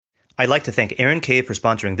I'd like to thank Aaron K. for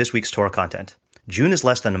sponsoring this week's Torah content. June is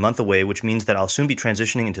less than a month away, which means that I'll soon be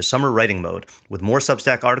transitioning into summer writing mode, with more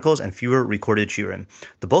Substack articles and fewer recorded shiurim.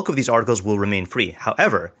 The bulk of these articles will remain free.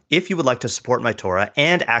 However, if you would like to support my Torah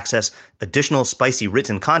and access additional spicy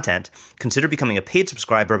written content, consider becoming a paid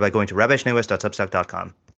subscriber by going to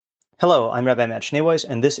rabbischneeweiss.substack.com. Hello, I'm Rabbi Matt Schneeweiss,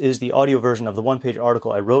 and this is the audio version of the one-page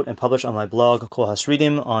article I wrote and published on my blog, Kol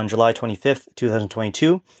Hasridim, on July 25th,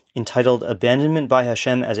 2022, entitled Abandonment by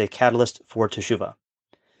Hashem as a Catalyst for Teshuvah.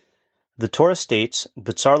 The Torah states,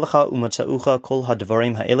 B'tzar lecha u'matza'ucha kol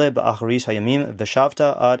hadvarim ha'ele ba'acharis hayamim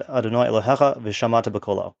v'shavta ad Adonai Elohecha v'shamata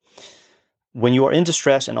b'kolo. When you are in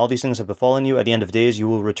distress and all these things have befallen you, at the end of days you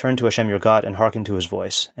will return to Hashem your God and hearken to his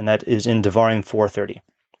voice. And that is in Devarim 4:30.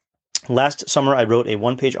 Last summer, I wrote a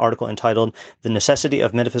one-page article entitled The Necessity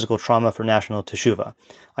of Metaphysical Trauma for National Teshuvah.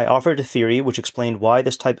 I offered a theory which explained why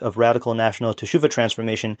this type of radical national teshuvah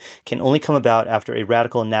transformation can only come about after a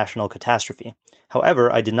radical national catastrophe.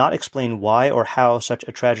 However, I did not explain why or how such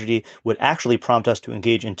a tragedy would actually prompt us to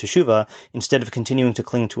engage in teshuvah instead of continuing to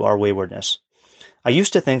cling to our waywardness. I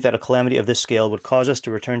used to think that a calamity of this scale would cause us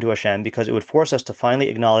to return to Hashem because it would force us to finally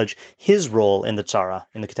acknowledge his role in the tzara,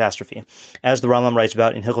 in the catastrophe, as the Rambam writes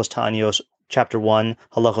about in Hilchos Ta'anios, chapter 1,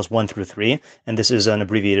 halachos 1 through 3, and this is an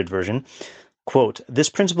abbreviated version. Quote, this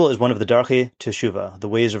principle is one of the darchei teshuvah, the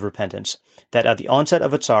ways of repentance, that at the onset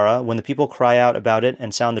of a tzara, when the people cry out about it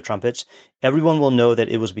and sound the trumpets, everyone will know that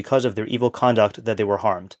it was because of their evil conduct that they were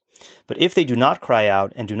harmed. But if they do not cry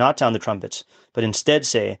out and do not sound the trumpets, but instead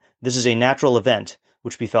say, this is a natural event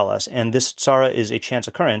which befell us, and this tzara is a chance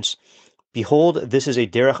occurrence, behold, this is a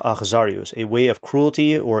derech achzarius, a way of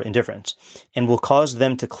cruelty or indifference, and will cause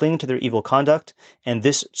them to cling to their evil conduct, and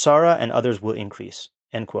this tzara and others will increase.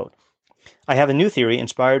 End quote. I have a new theory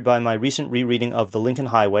inspired by my recent rereading of The Lincoln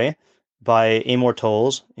Highway by Amor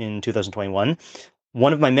Towles in 2021.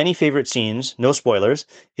 One of my many favorite scenes, no spoilers,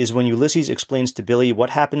 is when Ulysses explains to Billy what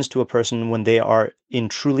happens to a person when they are in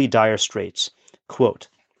truly dire straits. Quote,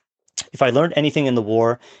 if I learned anything in the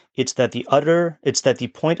war, it's that the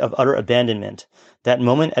point of utter abandonment, that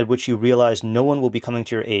moment at which you realize no one will be coming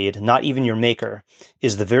to your aid, not even your maker,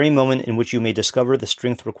 is the very moment in which you may discover the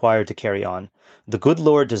strength required to carry on. The good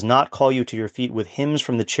Lord does not call you to your feet with hymns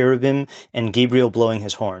from the cherubim and Gabriel blowing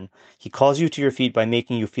his horn. He calls you to your feet by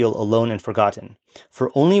making you feel alone and forgotten.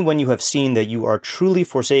 For only when you have seen that you are truly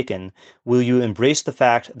forsaken will you embrace the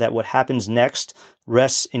fact that what happens next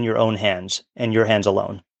rests in your own hands, and your hands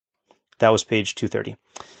alone. That was page 230.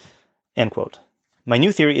 End quote. My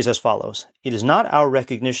new theory is as follows. It is not our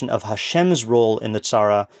recognition of Hashem's role in the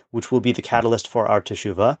tzara which will be the catalyst for our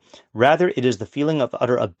teshuvah. Rather, it is the feeling of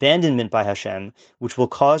utter abandonment by Hashem which will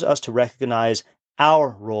cause us to recognize our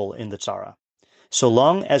role in the tzara. So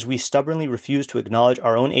long as we stubbornly refuse to acknowledge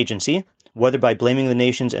our own agency, whether by blaming the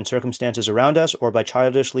nations and circumstances around us or by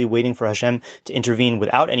childishly waiting for Hashem to intervene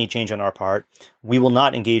without any change on our part, we will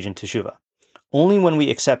not engage in teshuvah. Only when we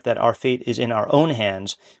accept that our fate is in our own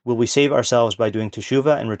hands will we save ourselves by doing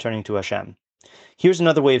teshuvah and returning to Hashem. Here's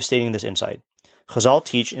another way of stating this insight. Chazal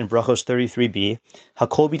teach in Brachos 33b,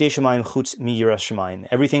 Hakol bidei shamayim chutz miyiras shamayim.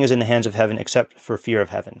 Everything is in the hands of heaven except for fear of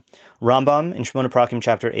heaven. Rambam in Shmona Prakim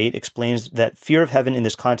chapter 8 explains that fear of heaven in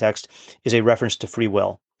this context is a reference to free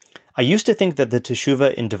will. I used to think that the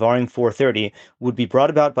teshuvah in Devarim 4:30 would be brought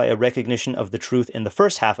about by a recognition of the truth in the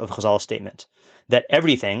first half of Chazal's statement, that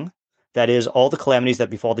everything, that is, all the calamities that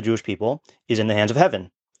befall the Jewish people, is in the hands of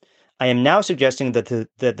heaven. I am now suggesting that the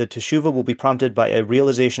teshuvah will be prompted by a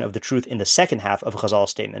realization of the truth in the second half of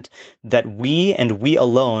Chazal's statement, that we and we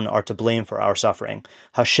alone are to blame for our suffering.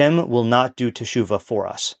 Hashem will not do teshuvah for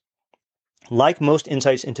us. Like most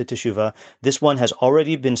insights into teshuvah, this one has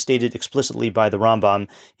already been stated explicitly by the Rambam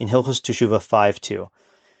in Hilchos Teshuvah 5:2.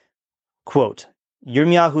 Quote,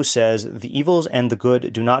 Yirmiyahu says, the evils and the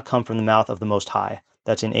good do not come from the mouth of the Most High.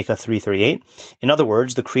 That's in Eika 3:38. In other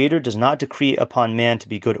words, the Creator does not decree upon man to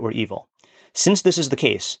be good or evil. Since this is the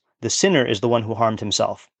case, the sinner is the one who harmed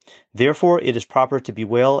himself. Therefore, it is proper to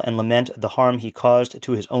bewail and lament the harm he caused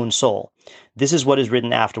to his own soul. This is what is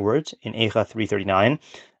written afterwards, in Eika 3:39,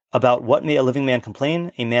 about what may a living man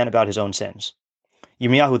complain, a man about his own sins.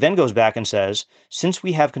 Yirmiyahu then goes back and says, since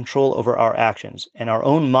we have control over our actions, and our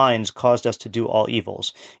own minds caused us to do all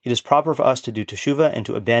evils, it is proper for us to do teshuvah and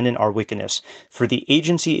to abandon our wickedness, for the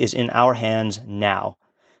agency is in our hands now.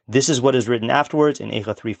 This is what is written afterwards in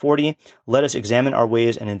Echa 3:40, let us examine our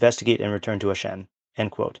ways and investigate and return to Hashem. End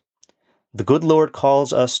quote. The good Lord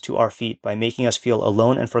calls us to our feet by making us feel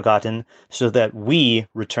alone and forgotten, so that we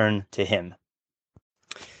return to Him.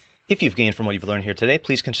 If you've gained from what you've learned here today,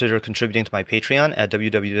 please consider contributing to my Patreon at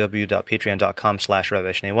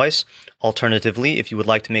www.patreon.com/RabbiShneur Weiss. Alternatively, if you would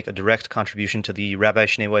like to make a direct contribution to the Rabbi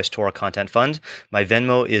Shneur Weiss Torah Content Fund, my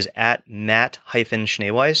Venmo is at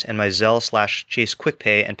Matt-Schneeweiss, and my Zelle/Chase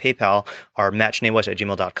QuickPay and PayPal are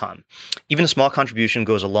mattschneeweiss@gmail.com. Even a small contribution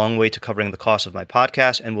goes a long way to covering the cost of my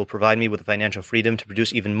podcast and will provide me with the financial freedom to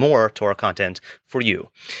produce even more Torah content for you.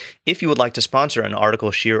 If you would like to sponsor an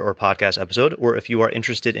article, shiur, or podcast episode, or if you are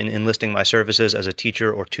interested in enlisting my services as a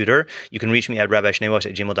teacher or tutor, you can reach me at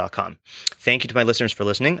rabbishneeweiss@gmail.com. Thank you to my listeners for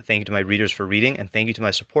listening. Thank you to my readers for reading. And thank you to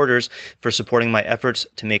my supporters for supporting my efforts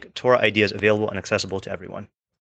to make Torah ideas available and accessible to everyone.